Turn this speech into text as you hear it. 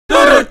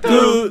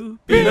to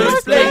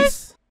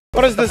PeenoisePlays.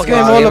 What is this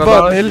game all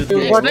about, Neil?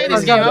 Explain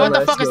this game. What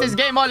the fuck is this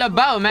game all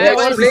about, man?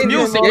 What is this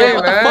music, man?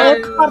 What the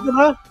fuck?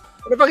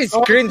 What the fuck is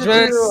cringe,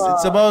 man?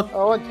 It's about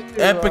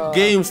epic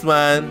games,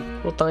 man.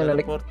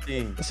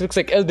 This looks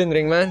like Elden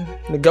Ring, man.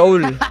 The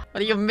goal. What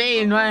do you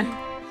mean, man?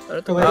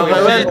 Okay,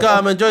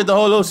 welcome. Enjoy the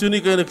whole host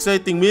unique and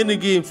exciting mini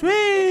games.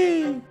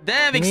 Whee!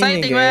 Damn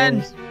exciting,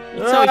 man.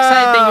 It's so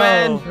exciting,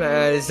 man.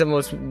 Man,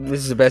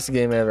 this is the best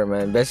game ever,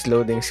 man. Best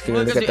loading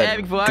screen. Look at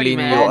that clean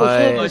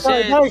UI. Oh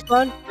shit.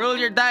 Roll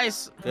your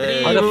dice.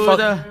 How the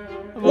fuck?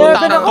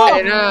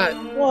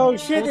 Oh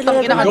shit, You go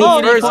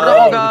first,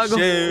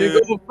 You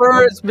go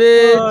first,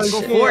 bitch.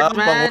 Go fourth,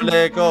 man.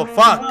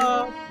 Fuck.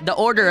 The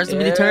order has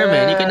been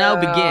determined. You can now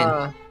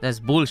begin. That's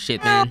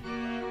bullshit, man.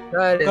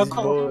 That is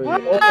bull.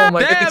 Oh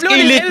my god, it's look,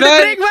 Elite,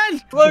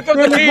 man! Welcome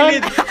to Elite!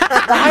 It's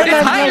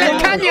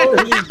Highland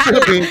Canyon!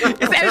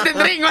 It's Elden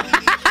Ring, man!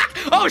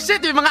 Oh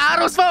shit, yung mga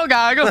arrows pa,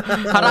 gago!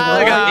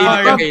 Haraga!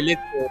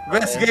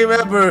 Best game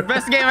ever!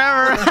 Best game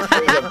ever!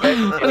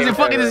 What's the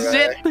fucking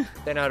shit?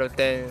 10 out of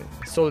 10.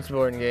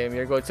 Soulsborne game.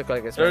 You're going to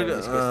collect as many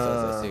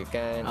crystals as you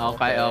can.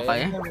 Okay.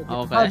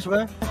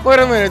 Wait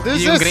a minute,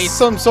 this is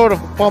some sort of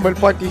pummel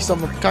party,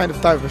 some kind of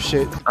type of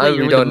shit. I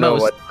really don't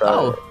know what.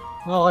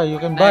 Okay, you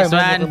can buy,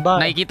 man.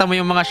 Nakikita mo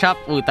yung mga shop.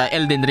 Uta,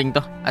 Elden Ring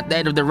to. At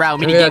the end of the round,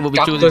 minigame will be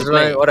chosen to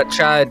play. What a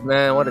chad,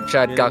 man. What a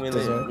chad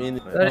cactus,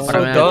 man. That is so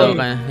dumb.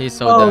 He's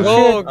so dumb.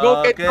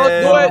 Go, get do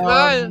it,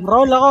 man.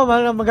 Roll ako,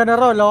 man. Maganda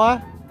roll,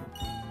 ako.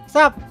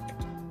 Stop.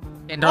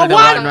 Enroll the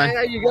one, man.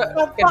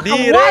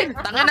 Deric.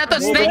 Tanga na to,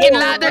 snake and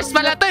ladders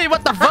pala to eh.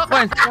 What the fuck,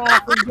 man?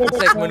 It's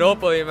like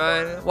Monopoly,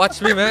 man.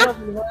 Watch me, man.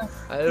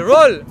 I'll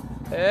roll.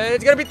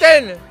 It's gonna be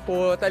 10.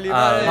 Puta, 5.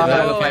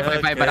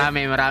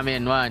 Marami.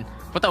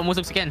 1. Puta,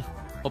 umusog si Ken.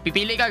 O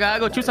pipili ka,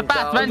 gago. Choose a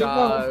path, man.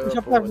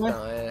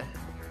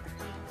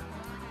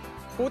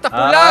 Puta,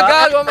 pula,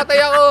 gago. Matay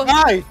ako.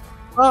 Ay!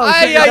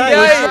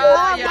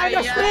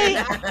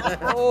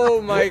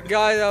 Oh my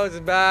god, that was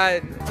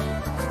bad.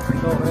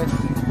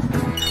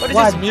 What is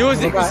this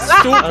music? It's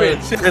stupid.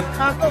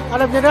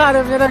 Alam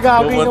niya na,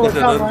 gago. You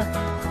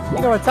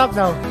know what's up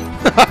now.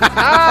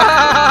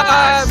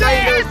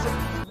 Shit!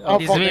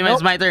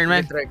 It's my turn,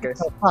 man.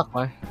 Fuck,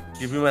 man.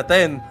 Give him a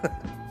 10.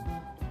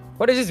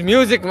 What is this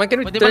music, man?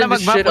 Can we turn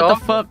this shit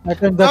off? I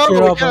turned that shit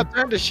off. We can't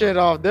turn this shit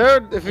off,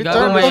 dude. If you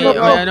turn this shit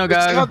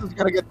off, it's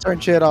gonna get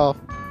turned shit off.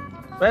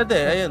 Pwede,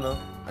 ayun, no?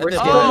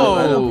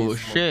 Oh,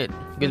 shit.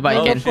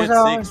 Goodbye, Ken. Shit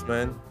 6,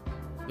 man.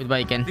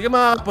 Goodbye, Ken. Hindi ka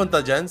makakapunta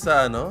dyan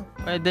sa ano?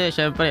 Pwede,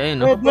 syempre, ayun,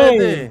 no?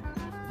 Pwede.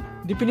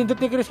 Hindi pinindot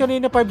ni Chris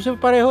kanina, 5 siya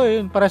pareho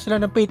eh. Para sila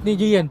ng fate ni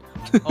Gian.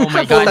 Oh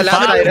my god,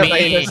 fuck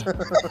me.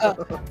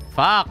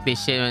 Fuck this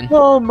shit, man.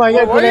 Oh my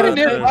god, what are you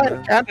doing?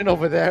 Cannon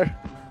over there.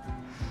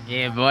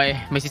 Yeah, boy.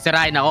 May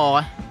sisirain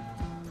ako, okay?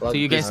 So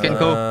you guys can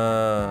go.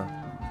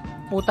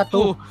 Puta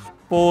to.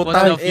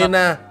 Putang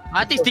ina.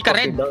 At least di ka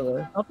red.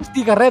 At least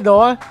di ka red,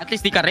 oh. At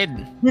least di ka red.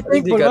 Be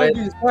thankful,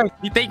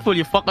 Be thankful,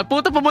 you fuck.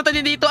 Puta, pumunta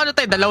din dito. Ano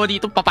tayo? Dalawa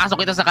dito.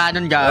 Papasok kita sa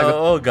kanon, gago.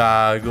 Oo,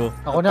 gago.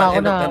 Ako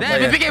na.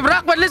 Bibigay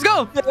Rockman, let's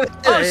go!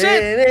 Oh,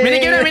 shit!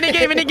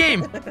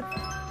 Minigame.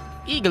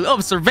 Eagle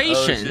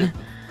observation.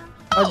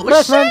 Oh,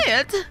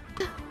 shit!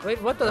 Wait,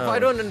 what the fuck? I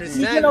don't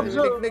understand.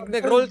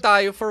 Nag-roll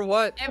tayo for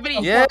what?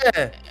 Yeah.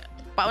 It's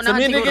a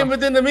minigame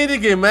within the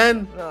minigame,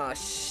 man. Oh,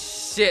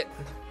 shit.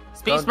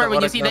 Spacebar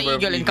when you see the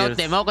eagle and count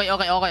them. Okay.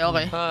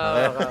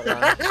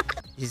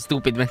 This is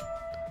stupid, man.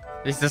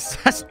 This is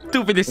the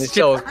stupidest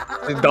shit.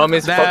 The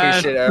dumbest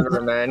fucking shit ever,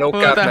 man. No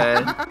cap,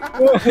 man.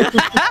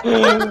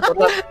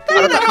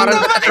 Parang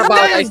nagtatrabaho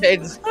tayo sa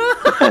EDS.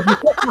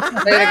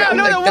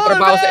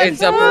 Nagtatrabaho sa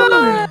EDS.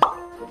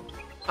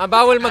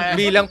 Bawal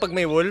magbilang pag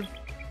may wolf.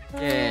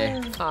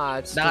 Yeah.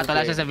 Dapat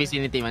wala siya sa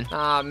vicinity, man.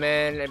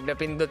 Man.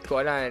 Napindot ko.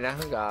 Wala na.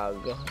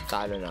 Gago.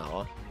 Talo na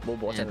ako.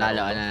 Bubuksan na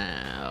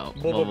ako.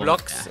 Bobo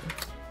blocks.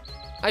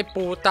 Ay,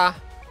 puta.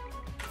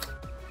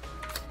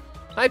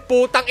 Ay,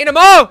 putang ina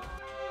mo!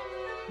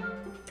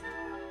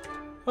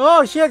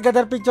 Oh, shit.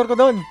 Ganda picture ko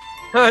doon.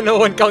 No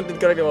one counted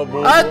correctly.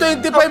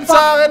 25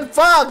 sa akin.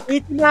 Fuck!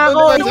 18 na ako.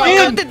 No one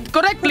counted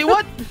correctly.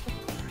 What?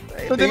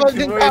 25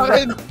 din sa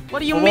akin. What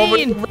do you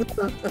mean?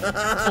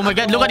 Oh my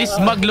god, look at this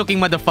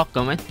smug-looking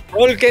motherfucker, man.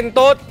 Roll,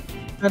 Kentot!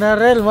 Gonna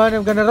roll, man.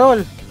 I'm gonna roll.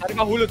 Ano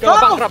ka, hulog ka,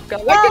 bankrupt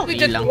ka.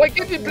 Why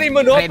can't we play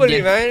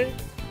Monopoly, man?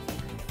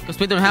 Because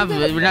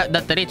we're not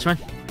that rich, man.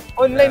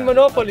 Online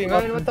Monopoly,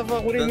 man. What the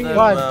fuck? What do you mean?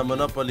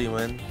 Monopoly,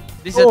 man.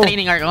 This is a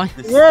training arc, man.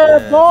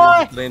 Yeah,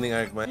 boy! Training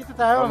arc, man.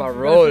 I'm a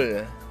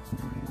roll.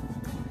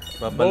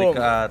 Babalik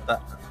ka ata.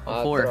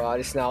 4.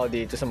 Alis na ako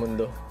dito sa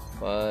mundo.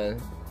 1,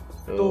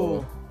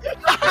 2.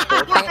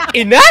 Putang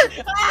ina!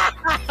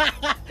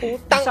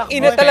 Putang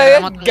ina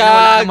talaga,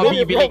 gago!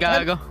 Mabibili,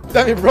 gago.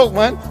 Dami broke,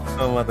 man.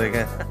 Matay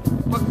ka.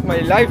 Fuck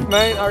my life,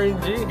 man,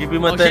 RNG. Give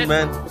him a 10,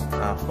 man.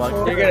 Ah,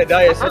 fuck. You're gonna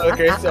die as well,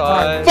 Chris.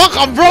 Fuck,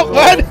 I'm broke,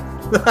 man!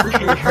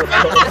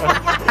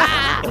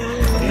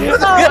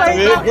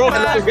 We're broke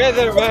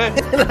together, man.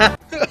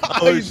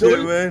 Oh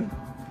shit, man.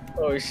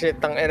 Oh shit,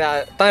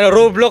 tangina.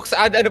 Roblox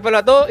ad ano pala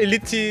to?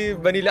 Elite si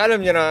Vanilla,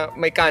 alam niya na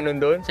may canon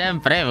doon.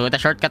 Siyempre,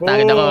 puta shortcut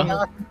agad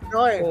ako.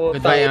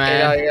 Goodbye,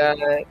 man.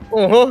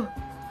 Oo.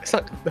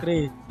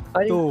 3,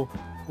 2,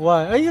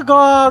 1. Ay,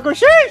 gago,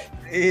 shit!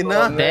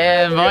 Ina.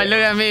 Damn, boy,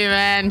 look at me,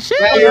 man. Shit!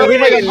 You're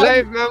winning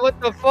life, man. What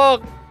the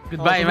fuck?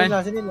 Goodbye, man.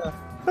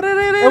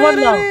 Ewan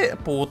lang.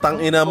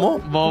 Putang ina mo.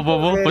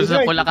 Bobo,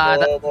 pula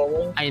ka ata.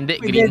 Ay, hindi,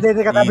 green.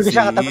 Hindi, katabi ko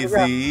siya, katabi ko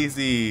siya.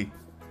 Easy.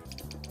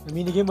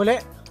 Minigame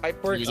ulit.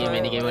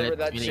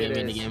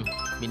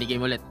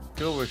 Minigame ulit.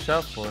 Silver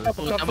shuffle.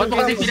 Puta, ba't mo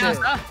kasi pinas,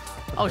 ah?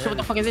 Oh, shit,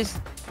 what the fuck is this?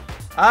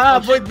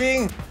 Avoid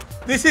being...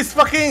 This is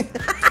fucking...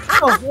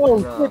 Oh,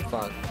 shit.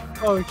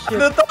 Oh, shit.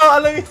 Ano to?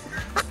 Alam mo?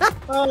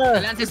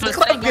 Kailangan si Small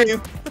Strike, man.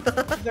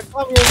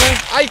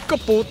 Ay,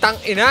 kaputang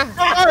ina.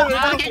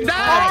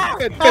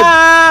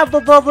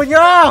 Bobobo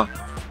nyo!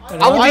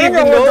 I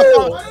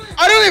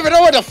don't even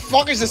know what the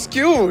fuck is this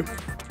cue.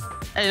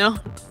 Ay, no?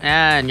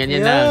 Ayan,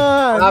 ganyan na.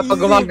 Pag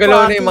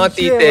gumagalaw na yung mga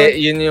tite,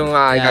 yun yung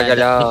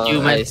gagalaw.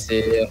 I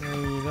see.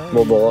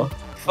 Bobo ko.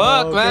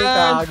 Fuck,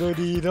 man! Tago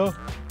dito.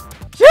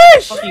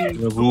 Sheesh!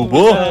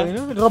 Nabubo.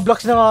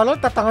 Roblox na nga lang,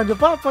 tatangan nyo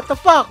pa. What the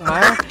fuck,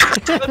 man?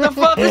 What the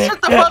fuck? Shut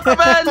the fuck,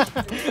 man!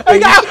 Ay,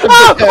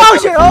 oh,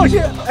 shit! Oh,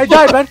 shit! I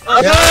died, man!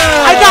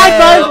 I died,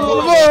 man!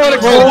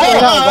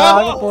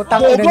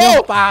 Putang ina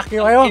nyo,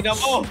 pakyo kayo.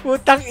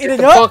 Putang ina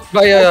nyo. Fuck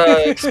by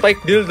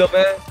spike dildo,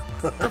 man.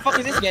 What the fuck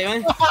is this guy,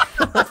 man?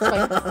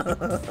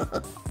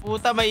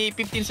 Puta, may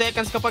 15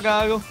 seconds ka pa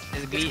gago.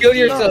 Kill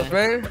yourself,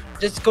 man.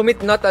 Just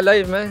commit not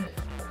alive, man.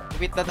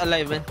 Commit not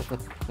alive, man.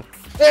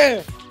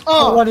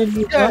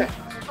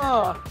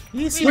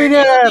 Easy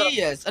winner!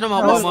 Yes. Ano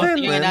makukuha mo?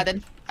 Tingnan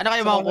natin. Ano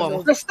kayo makukuha mo?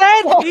 The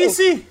stand!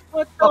 Easy.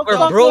 We're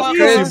broke,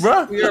 Easy,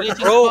 bro. We're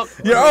broke.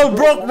 You're all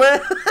broke,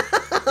 man.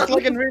 It's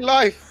like in real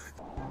life.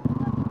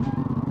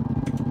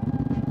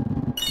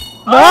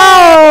 No!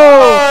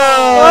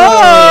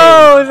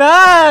 Oh,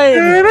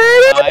 nice!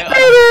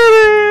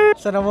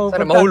 Sana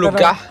mahulog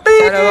ka.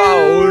 Sana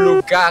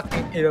mahulog ka.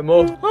 Ina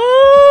mo.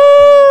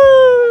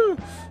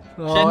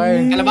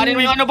 Okay. Kalabanin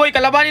mo yung ano, boy.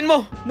 Kalabanin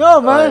mo. No,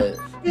 man.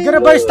 You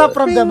gonna buy stuff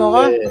from them,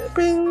 okay?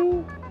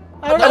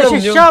 I don't know,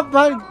 shop,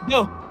 man.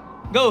 Go.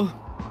 Go.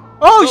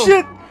 Oh,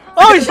 shit!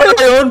 Oh, shit!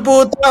 Ayun,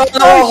 puta.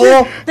 Oh,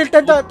 shit! Till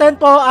 10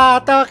 po,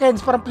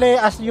 tokens from play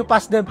as you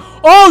pass them.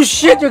 Oh,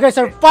 shit! You guys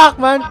are fucked,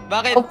 man.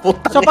 Bakit?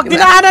 So, pag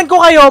dinaanan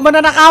ko kayo,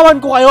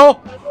 mananakawan ko kayo.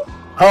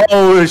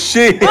 Oh,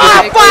 shit.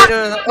 Ah, fuck!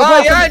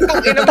 Oh, yan!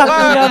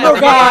 Tangina mo,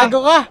 gago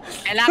ka.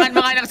 Kailangan mo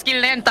nga ng skill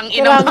na yun,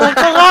 tangina mo.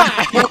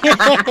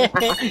 Kailangan ko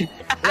ka.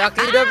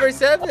 Lucky number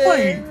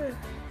 7.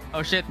 Oh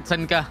shit,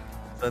 saan ka?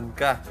 Saan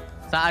ka?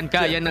 Saan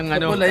ka? Yan ang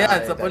ano. Sa pula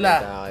yan, sa pula.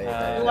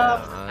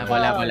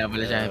 Wala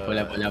siya.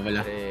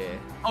 Pula.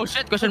 Oh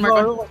shit, question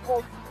mark.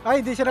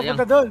 Ay, hindi siya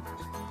napunta doon.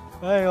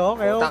 Ay,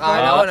 okay.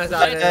 Takala ko,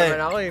 nasaan na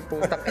naman ako eh.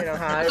 Putak inang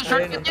hayop.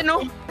 Shortcut yan,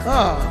 no?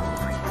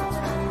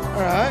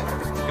 Alright.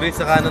 Chris,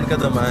 sa kanan ka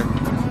naman.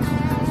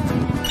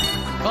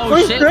 Oh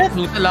shit,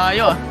 puta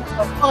layo ah.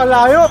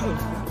 Pakalayo.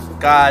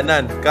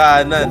 Kanan.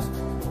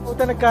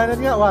 Puta, nagkanan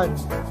nga.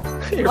 1.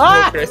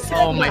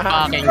 Oh my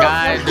fucking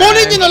god.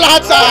 Kunin nyo na lahat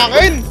sa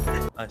akin!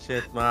 Ah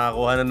shit,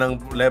 makakuha na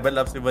ng level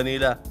up si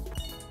Vanilla.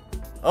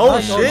 Oh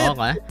shit!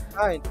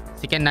 Okay.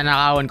 Si Ken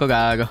nanakawan ko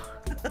gago.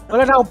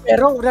 Wala na akong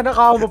pero,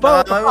 nanakawan mo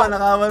pa.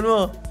 Nakawan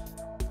mo.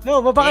 No,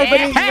 mabakay ba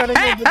rin yung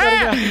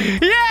niya?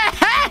 Yeah!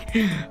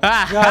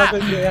 Gago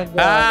niya yan.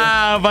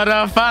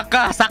 Para fuck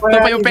ka. Sakto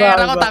pa yung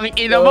pera ko, taming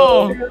ina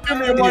mo.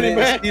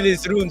 Steal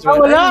his runes.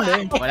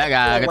 Wala. Wala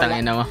gago,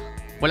 taming ina mo.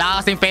 Wala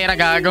ka kasing pera,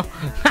 gago.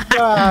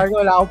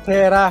 Gago, wala akong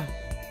pera.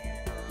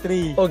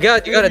 3. Oh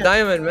god, you got a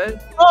diamond, man.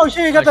 Oh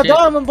shit, you got a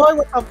diamond, boy.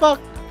 What the fuck?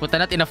 Puta,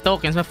 not enough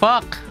tokens, man.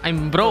 Fuck.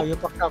 I'm broke. You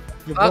fucked up.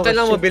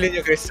 Kailangan mo bilhin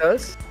yung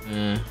crystals?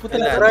 Puta,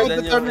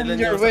 determine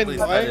your win,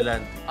 okay?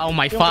 Oh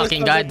my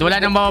fucking god.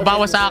 Wala nang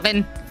mababawas sa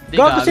akin.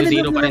 Gago, sila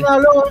zero pa rin.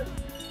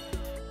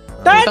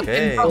 10!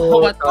 Okay.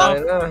 What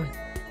the?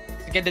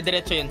 Sige,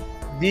 diretso yun.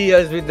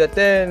 Diaz with the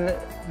 10.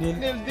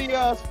 Nil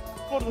Diaz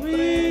for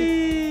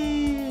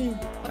 3.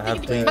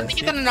 Ba't di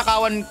kita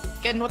nanakawan,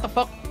 Ken? What the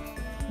fuck?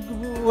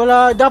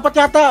 Wala, dapat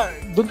yata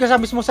doon ka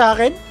sa mismo sa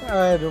akin.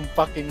 Ay, don't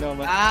fucking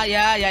naman.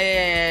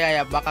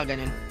 Yeah. Baka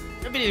ganun.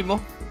 Ano binili mo?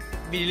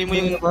 Binili mo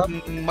yung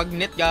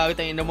magnet, gagawin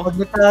tayo na mo.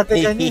 Magnet natin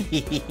yan eh.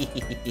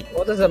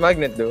 What does a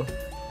magnet do?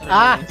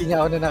 Hindi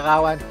niya ako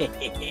nanakawan.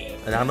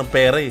 Wala ka ng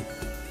pera eh.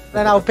 Wala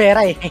na akong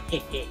pera eh.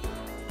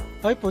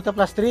 Ay, puta,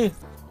 plus 3.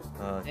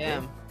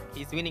 Damn,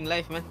 he's winning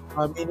life, man.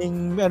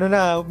 Meaning,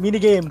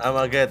 minigame.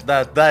 I'ma get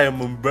that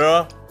diamond,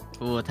 bro.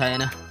 Puta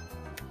na.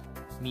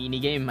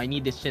 Mini game. I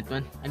need this shit,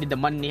 man. I need the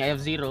money. I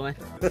have 0, man.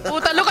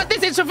 Puta, look at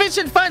this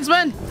insufficient funds,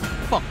 man.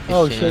 Fuck this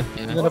Oh shit.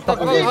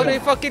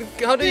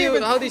 How do you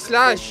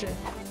slash?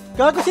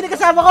 Gago, sino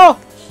kasama ko?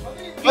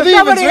 How do you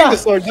even swing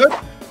the sword, dude?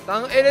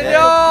 Tangina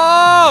niyo!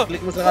 Click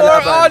mo sa For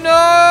kalaban.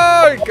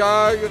 honor!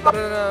 Gago,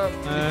 tara na.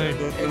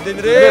 And then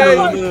rin.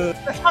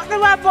 Fuck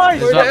the one, boys!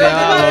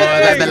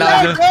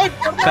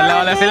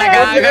 Dalawa lang sila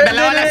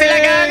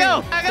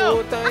gago!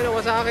 Putang ina,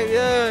 wasa akin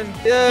yan.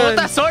 Yan.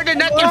 Puta, sword and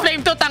not yung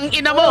flame to,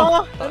 tangina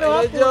mo!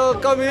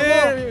 Come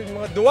here!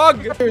 Mga duwag!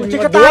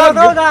 Chika tayo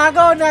to,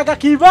 gago,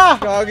 nagakiba!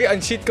 Gagi,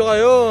 unshit ko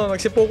kayo.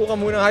 Magsipuko ka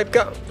muna, hype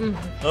ka.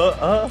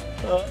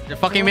 You're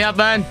fucking me up,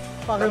 man.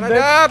 Tanga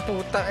na,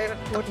 puta.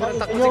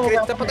 Takbo si Chris.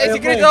 Patay si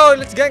Chris. Oh,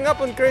 let's gang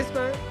up on Chris,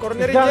 man.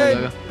 Cornerin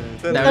yan.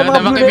 The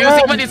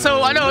music, man, it's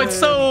so,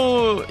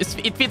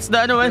 it fits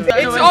the ano, man.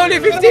 It's only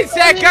 15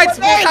 seconds!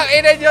 Putang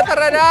ina nyo,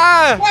 tara na!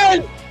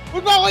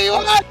 Huwag mo ako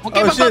iwan!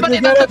 Okay,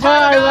 magpapalit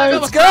ang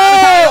Let's go!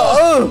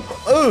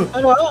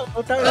 Ano?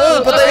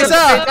 Patay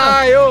isa!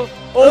 Tayo!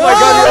 Oh my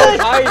God,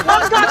 you're high!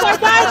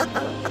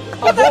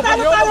 Patay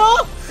tayo!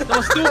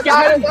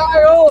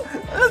 Tayo!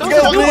 Let's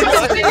go,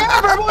 Chris!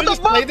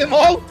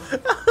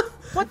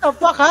 What the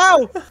fuck,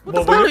 how?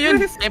 Ano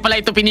yun? Eh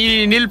pala ito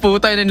pinili ni Nil,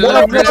 puta. Alam niyo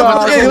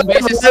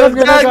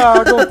na,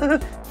 gago.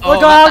 Oh,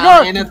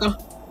 gago!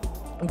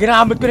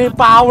 Ginamit ko na yung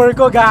power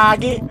ko,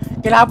 gagi.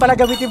 Kailangan pala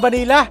gamitin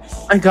Vanilla.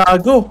 Ay,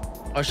 gago!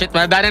 Oh shit,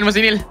 madaanan mo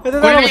si Nil. Kunin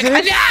mo si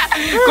Nil?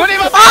 Kunin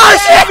mo! Ah,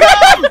 shit!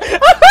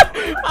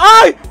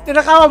 Ay!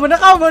 Ninakawa mo!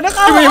 Oh!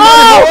 Ninakawa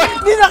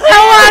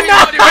na!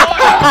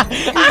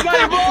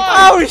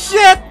 Oh,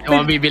 shit!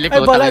 Yung mabibili,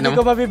 Ay, puta. bala, hindi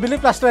ko mabibili.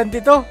 Plus 20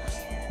 to.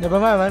 Never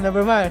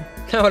mind.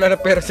 Wala na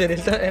pera si Nil.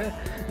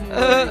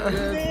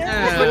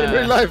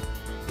 Real life.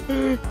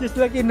 Just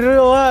like in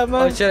real life,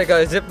 man. Oh shit,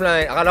 ikaw,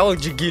 zipline. Akala ko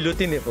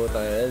gigilutin eh, puta.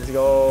 Let's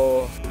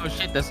go. Oh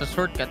shit, that's a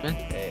shortcut, man.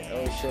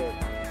 Oh shit.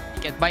 You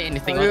can't buy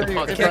anything out the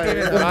fuck. You can't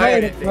buy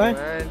anything, man.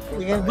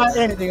 You can buy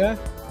anything, ha?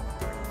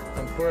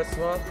 I'm poor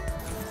swap.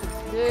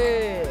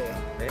 Yeah.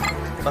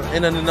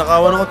 Tangina,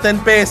 ninakawan ako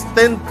 10 pesos,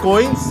 10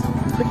 coins.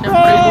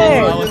 Hey!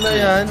 Yun na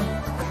yan.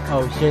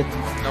 Oh, shit.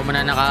 Ikaw mo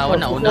na nakawan,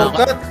 nauna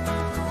ako. Shortcut.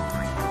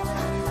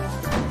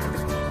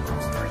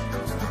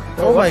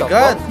 Oh my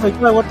God! Oh my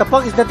God, what the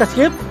fuck? Is that a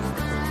skip?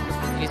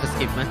 It's a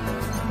skip, man.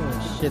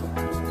 Oh, shit.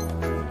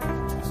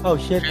 Oh,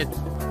 shit.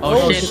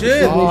 Oh shit! Oh,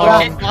 shit.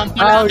 Mukhang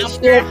pala. Oh,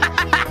 shit.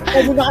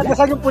 Ay, may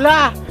nakatasan yung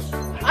pula.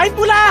 Ay,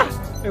 pula!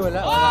 Ay, wala.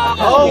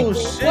 Oh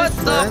shit, What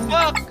the man.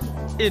 fuck?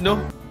 No.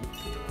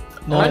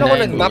 Ano ko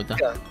nag-map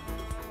ka?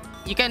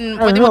 You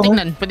can, pwede mo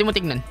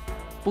tignan.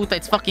 Puta,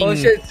 it's fucking... Oh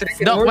shit,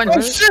 it's dog, man.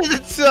 Oh, shit,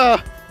 it's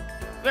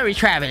Where we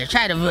traveler,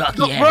 try to walk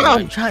Doc here.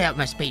 Brown. Try out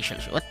my spatial.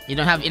 What? You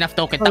don't have enough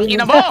token.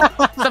 Tangina mo!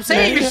 Stop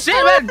saying this shit,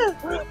 man!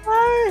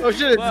 Oh,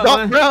 shit, it's Wow, Doc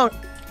man. Brown.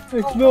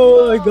 It's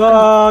no, ay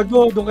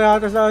gago. Doon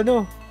kaya ata sa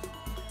ano.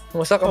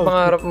 Masak ang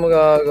pangarap mo,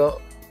 gago.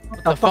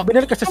 What the fuck?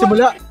 Binalik ka sa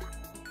simula.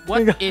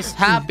 What is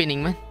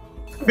happening, man?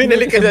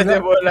 Binalik ka na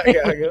niya bola,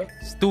 gago.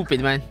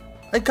 Stupid, man.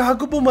 Ay,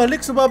 gago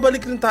bumalik. So,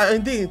 babalik rin tayo.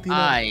 Hindi na.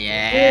 Ah,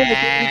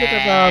 hindi ka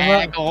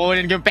tama.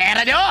 Kukunin ko yung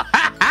pera nyo!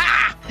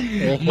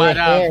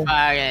 Motherfucker.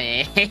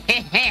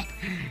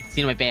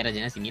 Sino may pera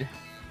dyan, Singil?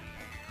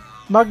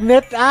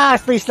 Magnet. Ah,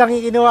 space lang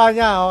yung kinuha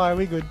niya. Okay,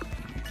 we good.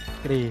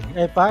 3.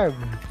 5.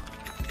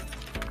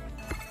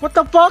 What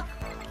the fuck?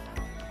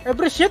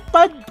 Every shit,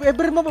 5.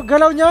 Every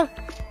galaw niya.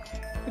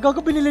 Gago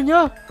binili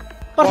niya.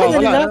 Para sa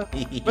nila.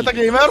 Bata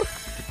gamer?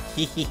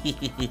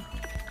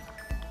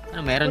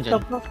 Ano meron What the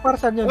dyan? fuck? Para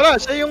saan yun?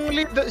 Wala, siya yung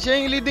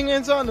leading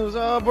ngayon sa ano,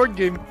 sa board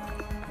game.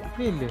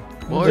 Really?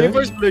 Siya yung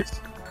first place.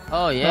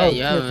 Oh, yeah, Oh,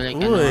 yeah. shit. Like,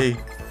 ano. Uy.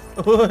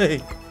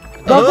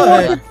 Gago Uy.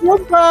 magnet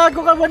yun. Gago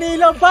ka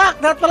Manila. Fuck!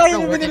 Dapat pala yun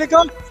yung binili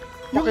ko.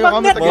 Yung Okay,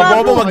 magnet, kami, Mga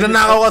bobo, gago.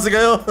 magnanakaw kasi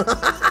kayo.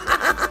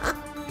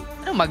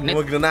 Anong magnet?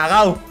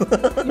 Magnanakaw.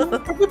 Yung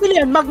pagbibili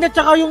yan, magnet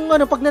tsaka yung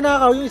ano, pag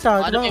nanakaw, yung isa.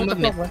 Ano diba? yung What the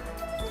magnet? fuck, man?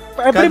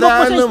 Every Kada book pa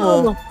sa ano isa, mo,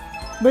 ano.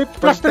 May Pag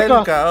plaster 10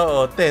 ka. ka, oo,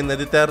 10,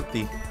 edi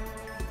 30.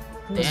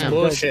 Damn.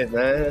 Bullshit,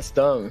 man. That's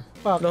dumb.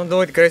 Fuck. Don't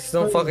do it, Chris.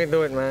 Don't fucking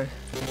do it, man.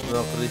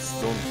 No, Chris,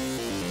 don't.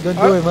 Don't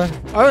do it, man.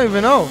 I don't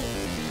even know.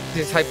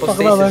 This is Fuck,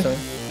 hypostasis, man. man.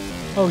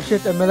 Oh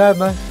shit, I'm alive,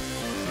 man.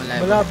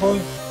 Wala. Boy.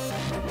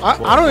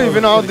 I don't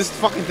even know how this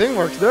fucking thing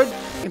works, dude.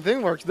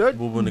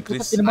 Bubo ni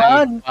Chris.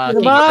 Tinamaan. Ay,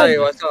 Tinamaan. Hey,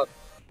 what's up?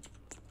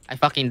 I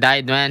fucking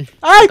died, man.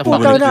 Ay, What the fuck?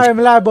 puta na. I'm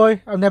alive, boy.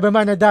 Oh, never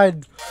mind, I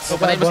died. So,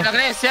 patayin mo sila,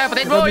 Chris. Yeah,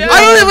 patayin mo. I Yeah.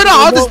 don't even know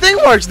how this thing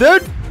works,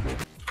 dude.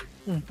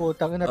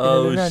 Putang na,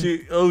 Oh tinalunan.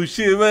 shit, oh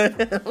shit, man.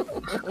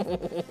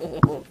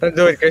 Don't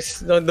do it, Chris.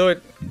 Don't do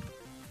it.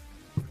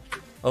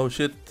 Oh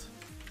shit.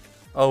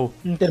 Oh,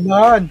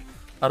 Tinamaan.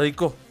 aray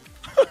ko.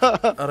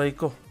 Aray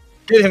ko.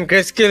 Kill him,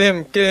 Chris. Kill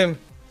him. Kill him.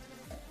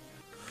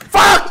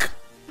 Fuck!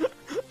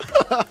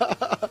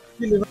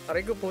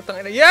 Aray ko, putang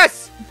ina.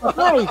 Yes!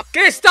 Ay,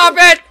 Chris, stop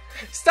it!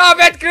 Stop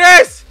it,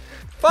 Chris!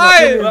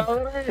 Fine!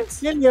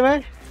 yan yan,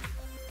 man.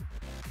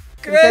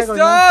 Chris,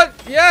 don't!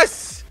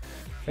 Yes!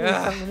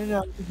 Ano na,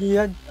 sige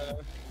yan.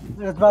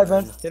 That's bad,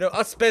 man. You know,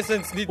 us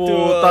peasants need to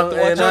Putang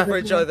watch ina. out for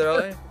each other,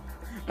 okay?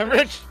 I'm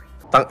rich.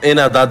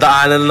 Tangina,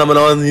 dadaanan na naman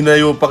ako ng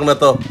hinayupak na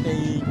to.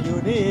 Thank you,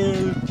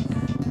 Neil.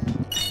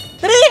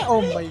 3!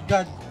 Oh my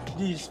god.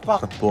 This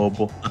fuck.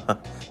 Bobo.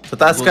 Sa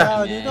taas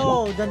ka.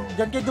 Dito.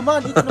 Diyan kayo dumaan.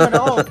 Dito naman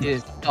ako. This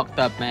is fucked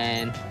up,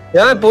 man.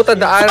 Yan, puta,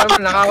 daan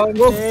naman, nakawan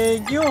mo.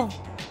 Thank you.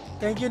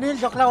 Thank you, Neil.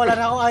 Joke lang, wala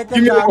na akong item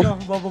sa ano,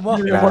 bobo mo.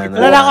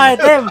 Wala na akong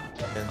item.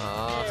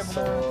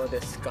 So,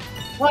 deska.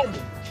 One.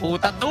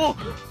 Puta to!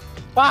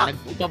 Pak!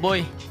 Nagpupa boy.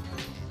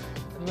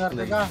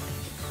 Swerte ka.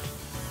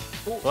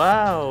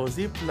 Wow,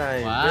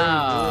 zipline.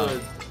 Wow. Very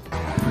good.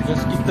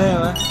 Just keep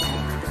there, ha?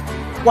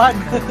 One.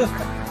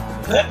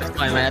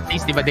 Man, at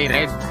least di ba they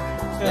red?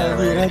 Yeah,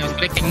 di red. Yung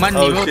collecting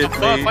money Oh mo. shit,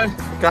 Fuck, May.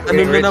 Kaano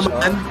na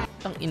naman?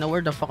 Tang ina,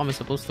 where the fuck am I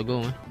supposed to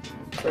go, man?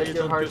 You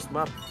don't use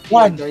map.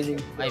 One.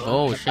 Ay,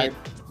 oh shit.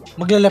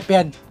 Maglalap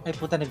yan. Ay,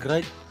 puta,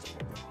 nag-right.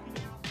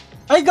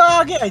 Ay,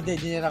 gagi! Ay, di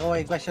na nakuha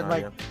yung question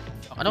mark.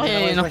 Ano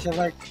kaya yun? Question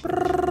mark.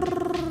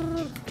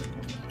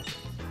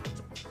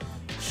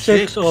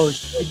 ChixyRouge.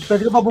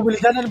 Pwede ka pa bumili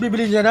dyan? Ano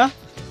bibili dyan, ha?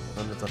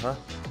 Ano to, ha?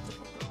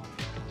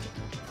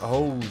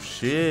 Oh,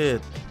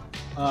 shit.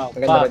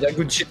 Maganda ba dyan?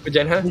 Good shit ba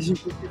dyan, ha?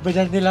 Ba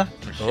dyan nila?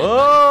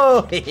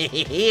 Oh!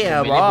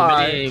 Yeah,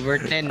 boy!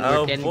 We're 10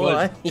 Oh, gold.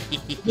 boy.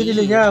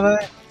 Binili niya, ba?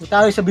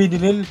 Tayo sa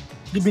binilil.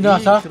 Di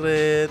binasa.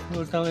 Secret.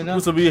 Putang ina.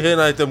 Kung sabihin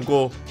item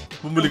ko,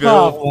 bumili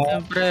kayo.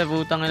 Siyempre,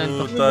 putang ina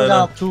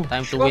to.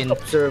 Time to win.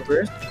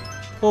 Server.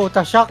 Oh,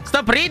 ta-shock.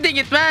 Stop reading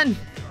it, man!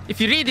 If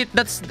you read it,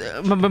 that's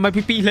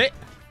mapipili.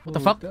 What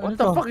the fuck? What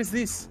the fuck is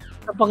this?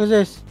 What the fuck is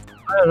this?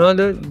 I don't know,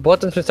 dude.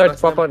 Buttons will start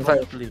to pop on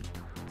fire.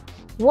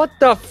 What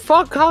the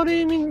fuck? How do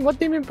you mean? What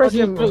do you mean press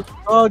him?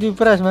 How do you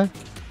press, man?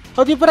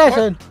 How do you press,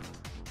 man?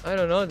 I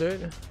don't know,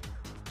 dude.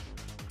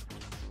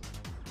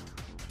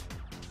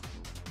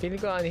 Pili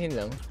ko anihin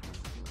lang.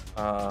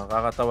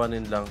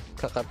 Kakatawanin lang.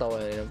 Kakatawa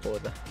na ng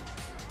puta.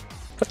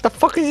 What the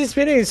fuck is this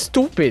feeling? It's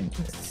stupid.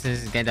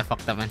 This is kinda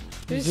fucked up, man.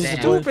 This is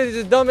stupid.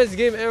 It's the dumbest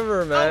game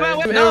ever, man.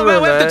 We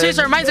have to change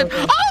our mindset.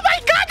 Oh my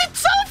god,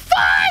 it's so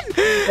fun!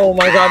 Oh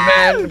my god,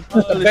 man.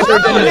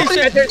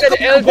 Better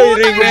than Elden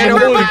Ring, man.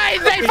 Holy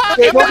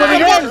They fucking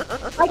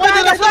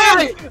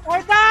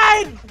I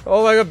died!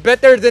 Oh my god,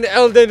 better than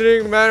Elden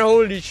Ring, man.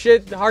 Holy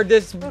shit.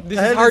 Hardest. This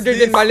is harder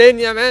than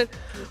Malenia, man.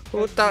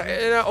 Puta,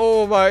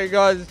 oh my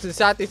god, it's the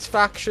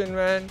satisfaction,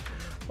 man.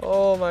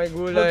 Oh my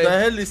What gulay. the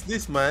hell is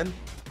this, man?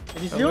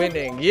 I'm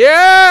winning.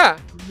 Yeah!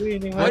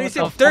 Winning, What man. is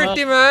it?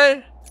 30,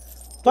 man.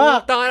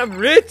 Fuck! Puta, I'm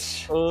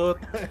rich. Oh,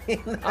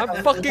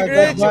 I'm fucking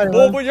rich.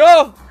 Bobo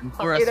nyo.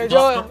 For us, Ina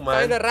nyo.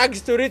 Kinda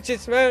rags to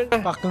riches, man.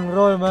 Fucking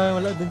roll, man.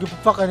 Wala din yung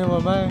fuck ano,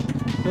 man.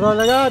 Roll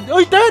agad.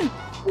 Uy, 10!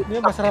 Hindi,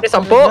 masarap.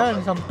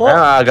 10. 10.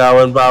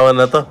 agawan-bawan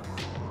na to.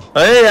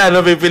 Ay,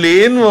 ano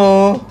pipiliin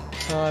mo?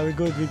 We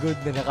good.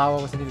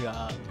 Nanakawa ko sa nila.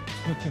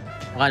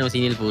 Mukha naman si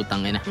Neil,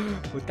 putang ina.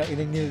 Putang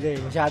inang nila eh.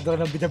 Masyado ka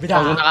ng Pag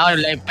bida-bida. nakaka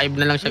live 5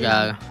 na lang siya,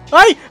 gaga.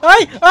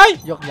 Ay!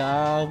 Joke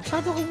lang.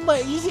 Masyado kong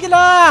easy ka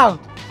lang.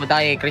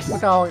 Punta kay Chris.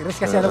 Punta ako, Chris,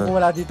 kasi alam ko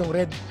wala ditong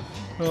red.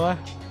 Diba?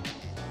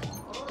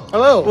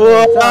 Hello.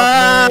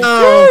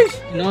 Wow!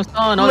 No,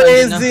 no,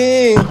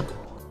 Amazing!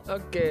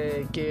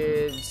 Okay,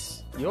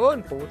 kids.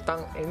 Yun,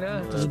 putang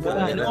ina.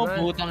 Oh,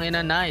 putang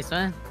ina, nice,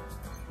 man.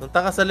 Punta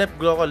ka sa left,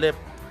 go ko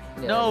left.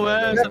 No,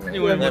 man.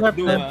 Something will Left,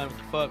 do, left. man.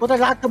 Fuck. Puta,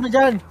 lahat naman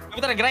dyan.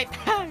 Punta na, right.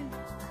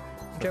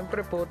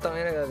 Siyempre, putang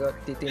ina.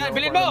 Titignan ko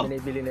Bilhin kung mo! ano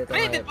binibili nito.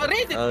 Read it,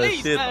 Oh,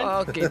 please, shit. man.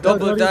 Okay,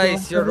 double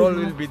dice. Your roll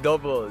will be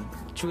doubled.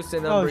 Choose the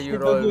number you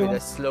roll with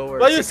a slower.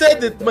 Why you said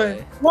it,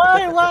 man?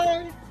 Why?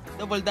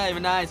 Double die,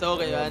 nice.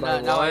 Okay, man.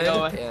 Number Now I know.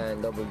 one. Yan,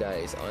 double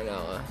dice. Okay na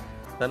ako.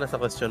 Sana sa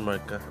question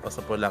mark ka o sa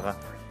pula ka.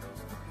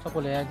 Sa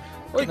pula yan.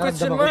 Uy,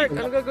 question mark.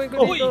 Ano gagawin ko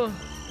Uy. dito?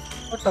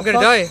 What the I'm gonna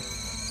die.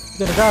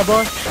 Gonna die,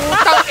 boss.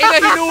 Putang ina,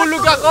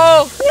 hinulog ako!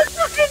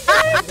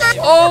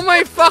 Oh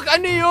my fuck,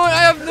 ano yun?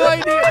 I have no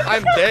idea.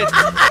 I'm dead.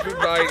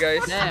 Goodbye,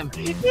 guys. Damn.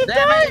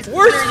 Damn it.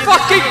 Worst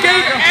fucking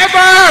game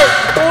ever!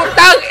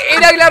 Putang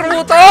inang laro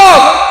to!